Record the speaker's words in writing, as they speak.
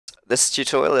this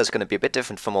tutorial is going to be a bit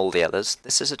different from all the others.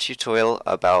 This is a tutorial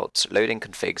about loading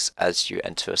configs as you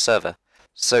enter a server.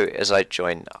 So as I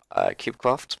join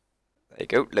KubeCraft, there you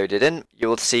go, loaded in, you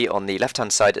will see on the left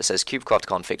hand side it says KubeCraft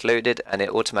config loaded, and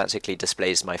it automatically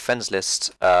displays my friends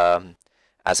list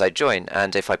as I join.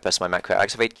 And if I press my macro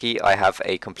activate key, I have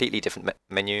a completely different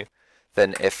menu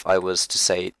than if I was to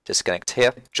say disconnect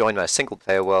here, join my single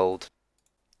player world,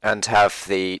 and have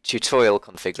the tutorial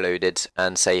config loaded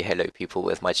and say hello people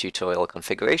with my tutorial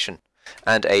configuration,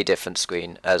 and a different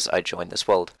screen as I join this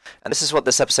world. And this is what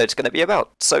this episode is going to be about.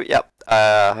 So yeah,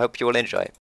 I hope you will enjoy.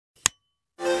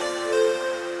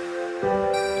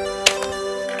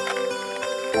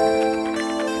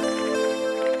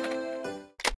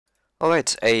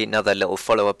 Alright, another little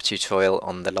follow-up tutorial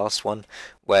on the last one,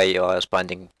 where you are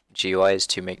binding GUIs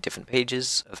to make different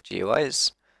pages of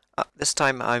GUIs. This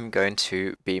time I'm going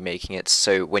to be making it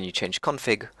so when you change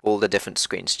config, all the different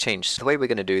screens change. So the way we're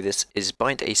going to do this is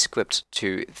bind a script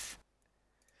to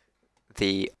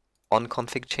the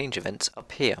onConfig change event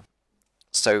up here.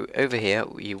 So over here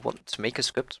you want to make a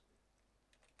script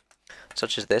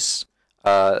such as this,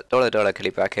 $, curly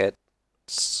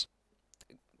brackets,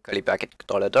 curly bracket,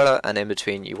 $, and in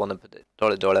between you want to put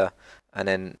 $, and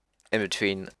then in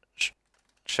between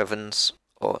shovens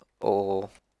or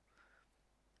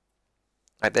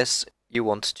like this, you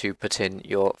want to put in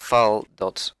your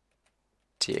file.txt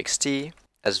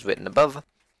as written above,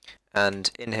 and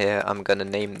in here I'm going to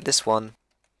name this one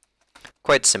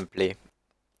quite simply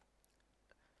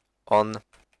on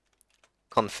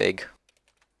config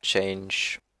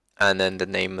change, and then the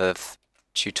name of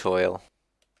tutorial.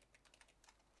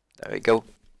 There we go.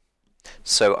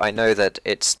 So I know that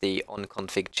it's the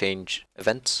onConfig change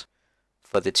event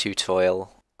for the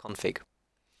tutorial config.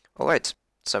 Alright.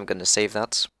 So I'm going to save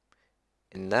that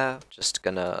in there, just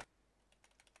gonna,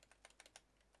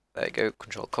 there you go,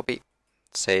 control copy,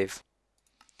 save,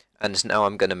 and now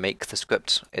I'm going to make the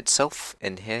script itself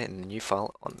in here in the new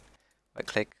file, on right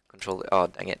click, control, oh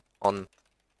dang it, on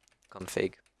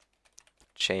config,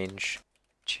 change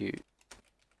to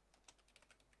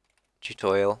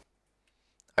tutorial.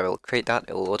 I will create that,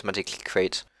 it will automatically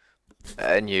create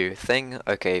a new thing.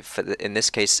 Okay, in this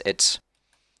case it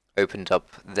opened up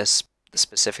the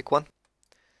specific one,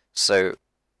 so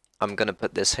I'm gonna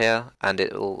put this here, and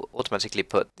it will automatically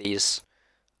put these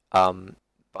bind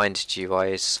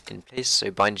GUIs in place.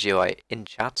 So bind GUI in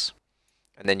chat,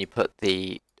 and then you put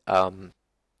the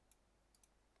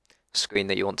screen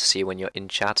that you want to see when you're in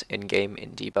chat, in game,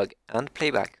 in debug, and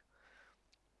playback.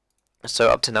 So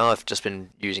up to now I've just been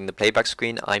using the playback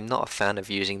screen. I'm not a fan of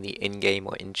using the in-game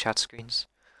or in-chat screens,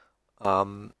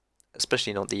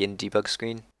 especially not the in-debug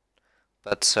screen.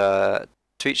 But to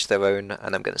each their own,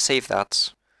 and I'm going to save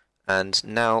that. And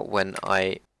now when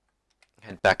I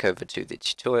head back over to the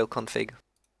tutorial config,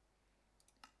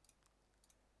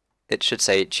 it should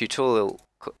say tutorial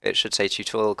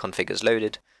config is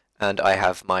loaded, and I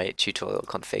have my tutorial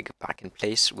config back in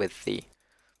place with the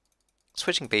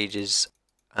switching pages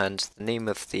and the name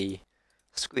of the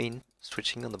screen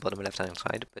switching on the bottom left hand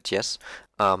side. But yes,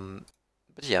 but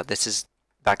yeah, this is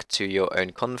back to your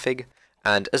own config.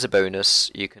 And as a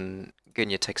bonus, you can go in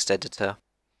your text editor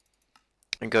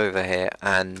and go over here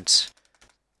and,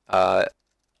 for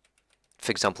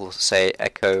example, say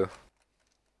echo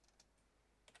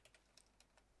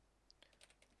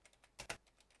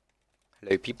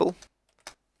hello people.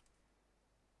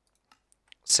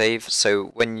 Save.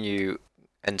 So when you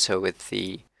enter with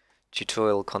the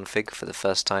tutorial config for the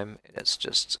first time, let's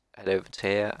just head over to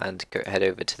here and head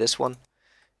over to this one.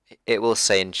 It will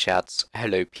say in chat,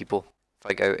 hello people. If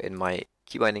I go in my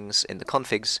key bindings in the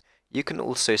configs, you can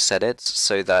also set it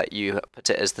so that you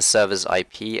put it as the server's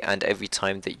IP, and every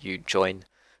time that you join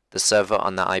the server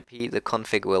on that IP, the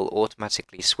config will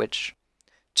automatically switch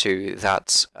to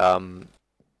that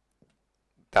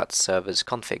that server's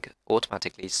config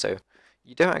automatically. So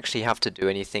you don't actually have to do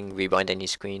anything, rebind any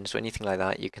screens or anything like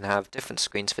that. You can have different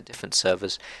screens for different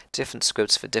servers, different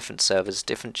scripts for different servers,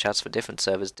 different chats for different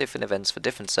servers, different events for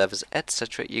different servers,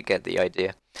 etc. You get the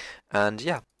idea. And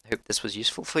yeah, I hope this was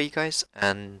useful for you guys,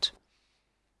 and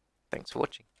thanks for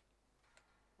watching.